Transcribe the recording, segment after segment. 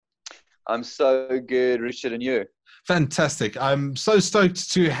I'm so good, Richard, and you? Fantastic. I'm so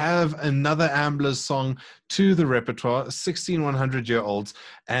stoked to have another Amblers song to the repertoire, 16100-year-olds,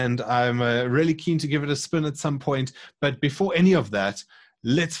 and I'm really keen to give it a spin at some point. But before any of that,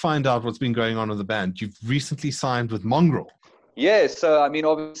 let's find out what's been going on with the band. You've recently signed with Mongrel. Yeah, so I mean,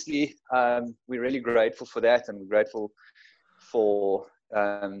 obviously, we're really grateful for that, and we're grateful for,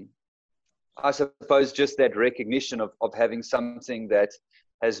 I suppose, just that recognition of having something that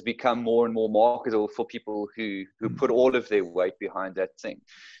has become more and more marketable for people who put all of their weight behind that thing.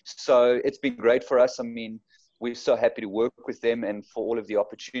 So it's been great for us. I mean, we're so happy to work with them and for all of the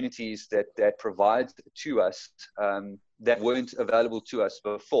opportunities that provides to us that weren't available to us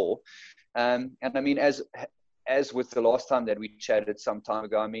before. And I mean, as with the last time that we chatted some time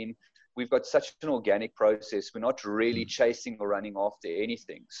ago, I mean, we've got such an organic process. We're not really chasing or running after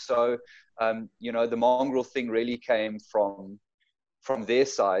anything. So, the Mongrel thing really came from their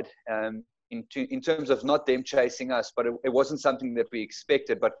side, in terms of not them chasing us, but it wasn't something that we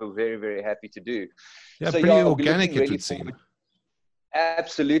expected, but we're very, very happy to do. Yeah, So pretty yeah, we're organic looking it really would seem. forward.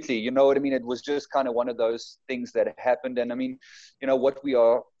 Absolutely. You know what I mean? It was just kind of one of those things that happened. And I mean, what we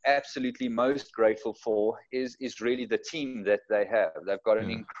are absolutely most grateful for is really the team that they have. They've got an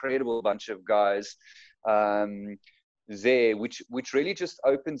Yeah. incredible bunch of guys there, which really just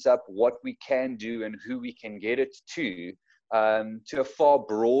opens up what we can do and who we can get it to a far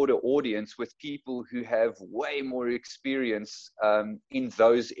broader audience with people who have way more experience in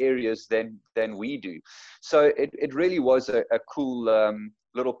those areas than we do. So it really was a cool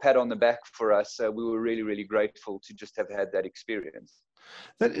little pat on the back for us. We were really, really grateful to just have had that experience.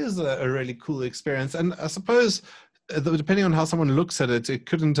 That is a really cool experience. And I suppose, depending on how someone looks at it, it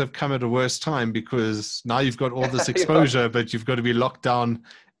couldn't have come at a worse time because now you've got all this Yeah. exposure, but you've got to be locked down.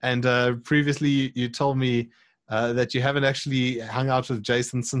 And previously, you told me that you haven't actually hung out with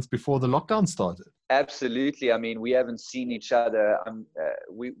Jason since before the lockdown started. Absolutely. I mean, we haven't seen each other.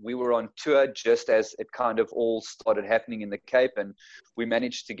 We were on tour just as it kind of all started happening in the Cape, and we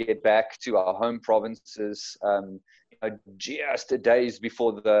managed to get back to our home provinces just days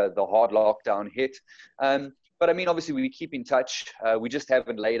before the hard lockdown hit. But I mean, obviously, we keep in touch. We just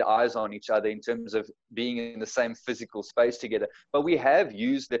haven't laid eyes on each other in terms of being in the same physical space together. But we have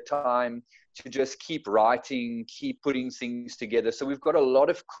used the time to just keep writing, keep putting things together. So we've got a lot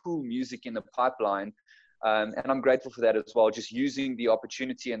of cool music in the pipeline. And I'm grateful for that as well. Just using the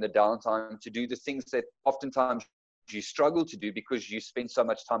opportunity and the downtime to do the things that oftentimes you struggle to do because you spend so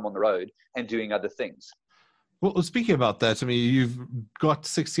much time on the road and doing other things. Well, speaking about that, I mean, you've got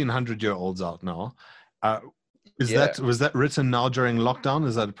 1,600-year-olds out now. Yeah. Was that written now during lockdown?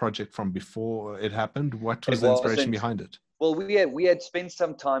 Is that a project from before it happened? What was It the inspiration wasn't. behind it? Well, we had spent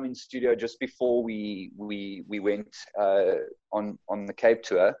some time in studio just before we went on the Cape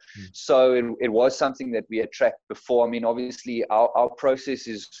tour, so it was something that we had tracked before. I mean, obviously our process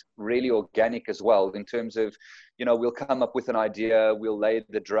is really organic as well in terms of, we'll come up with an idea, we'll lay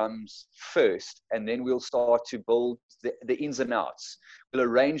the drums first, and then we'll start to build the ins and outs. We'll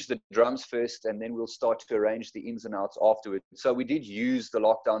arrange the drums first, and then we'll start to arrange the ins and outs afterwards. So we did use the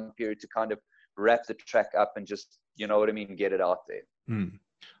lockdown period to kind of wrap the track up and just, get it out there.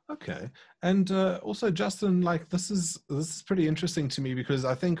 Okay. And also, Justin, like this is pretty interesting to me because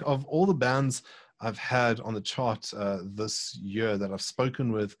I think of all the bands I've had on the chart this year that I've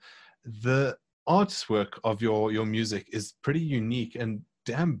spoken with, the artwork of your music is pretty unique and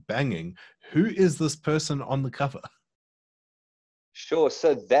damn banging. Who is this person on the cover? Sure.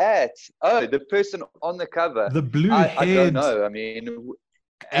 So the person on the cover, The I don't blue-haired know. I mean,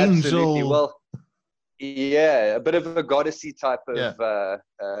 absolutely. angel. Well, yeah, a bit of a goddessy type of, Yeah.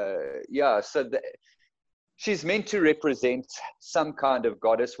 yeah. So she's meant to represent some kind of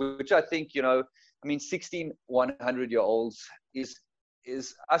goddess, which I think, I mean, 1,600-year-olds is,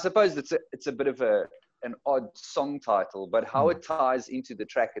 I suppose it's a bit of an odd song title, but how it ties into the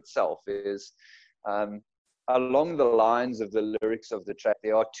track itself is, along the lines of the lyrics of the track,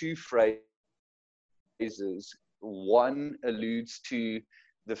 there are two phrases. One alludes to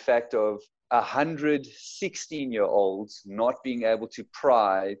the fact of 116-year-olds not being able to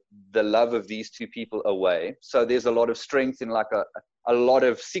pry the love of these two people away. So there's a lot of strength in like a lot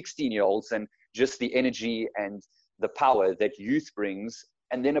of 16-year-olds and just the energy and the power that youth brings.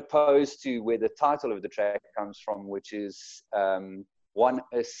 And then opposed to where the title of the track comes from, which is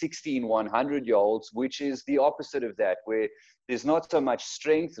 100-year-olds, which is the opposite of that, where there's not so much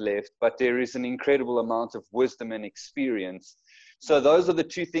strength left, but there is an incredible amount of wisdom and experience. So those are the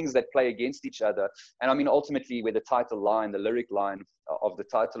two things that play against each other. And I mean, ultimately, where the title line, the lyric line of the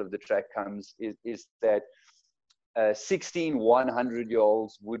title of the track comes is that 16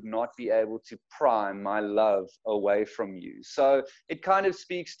 100-year-olds would not be able to pry my love away from you. So it kind of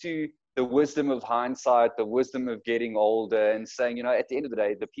speaks to the wisdom of hindsight, the wisdom of getting older, and saying, at the end of the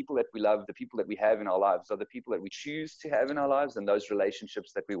day, the people that we love, the people that we have in our lives are the people that we choose to have in our lives, and those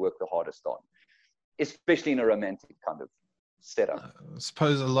relationships that we work the hardest on, especially in a romantic kind of setup. I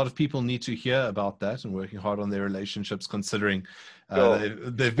suppose a lot of people need to hear about that and working hard on their relationships, considering Sure.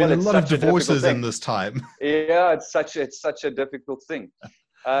 there've been a lot of divorces in this time. Yeah, it's such a difficult thing.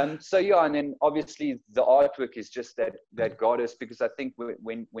 So yeah, and then obviously the artwork is just that goddess, because I think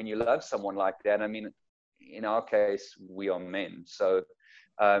when you love someone like that, I mean, in our case, we are men, so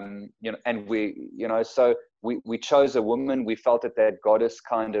and so we chose a woman. We felt that goddess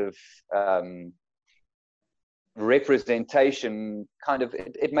kind of representation kind of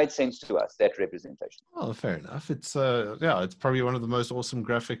it made sense to us, that representation. Oh, fair enough. It's it's probably one of the most awesome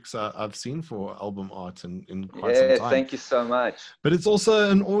graphics I've seen for album art in quite some time. Thank you so much. But it's also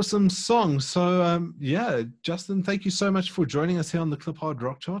an awesome song. So Justin, thank you so much for joining us here on the Clip Hard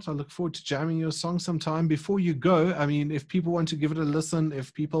Rock Chart. I look forward to jamming your song sometime. Before you go, I mean, if people want to give it a listen,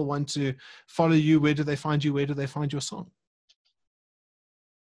 if people want to follow you, where do they find you? Where do they find your song?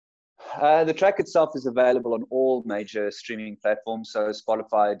 The track itself is available on all major streaming platforms, so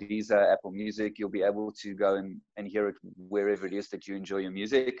Spotify, Deezer, Apple Music. You'll be able to go and hear it wherever it is that you enjoy your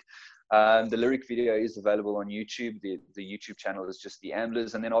music. The lyric video is available on YouTube. The YouTube channel is just The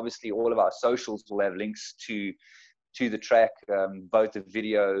Amblers, and then obviously all of our socials will have links to the track, both the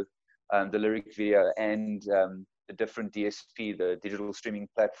video, the lyric video, and the different DSP, the digital streaming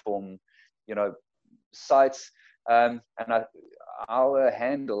platform, sites. And our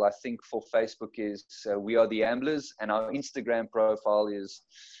handle, I think, for Facebook is We Are The Amblers, and our Instagram profile is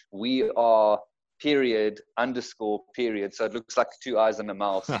We Are __. So it looks like two eyes and a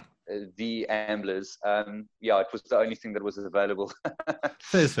mouth. The Amblers. It was the only thing that was available.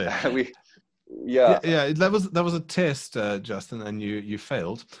 Fair. Yeah. That was a test, Justin, and you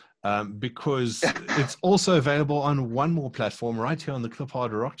failed. Because it's also available on one more platform right here on the Clip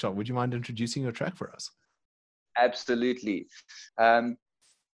Hard Rock Chart. Would you mind introducing your track for us? Absolutely.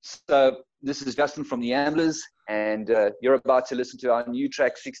 So this is Justin from The Amblers, and you're about to listen to our new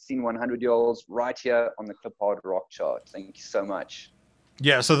track, 16 100-year-olds, right here on the Clip Hard Rock Chart. Thank you so much.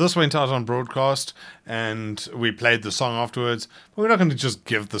 Yeah, so this went out on broadcast, and we played the song afterwards. But we're not going to just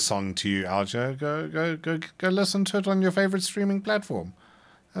give the song to you, Aljo. Go listen to it on your favorite streaming platform,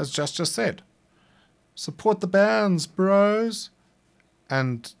 as just said. Support the bands, bros,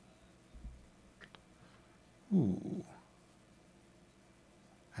 and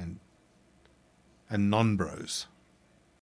and non-bros.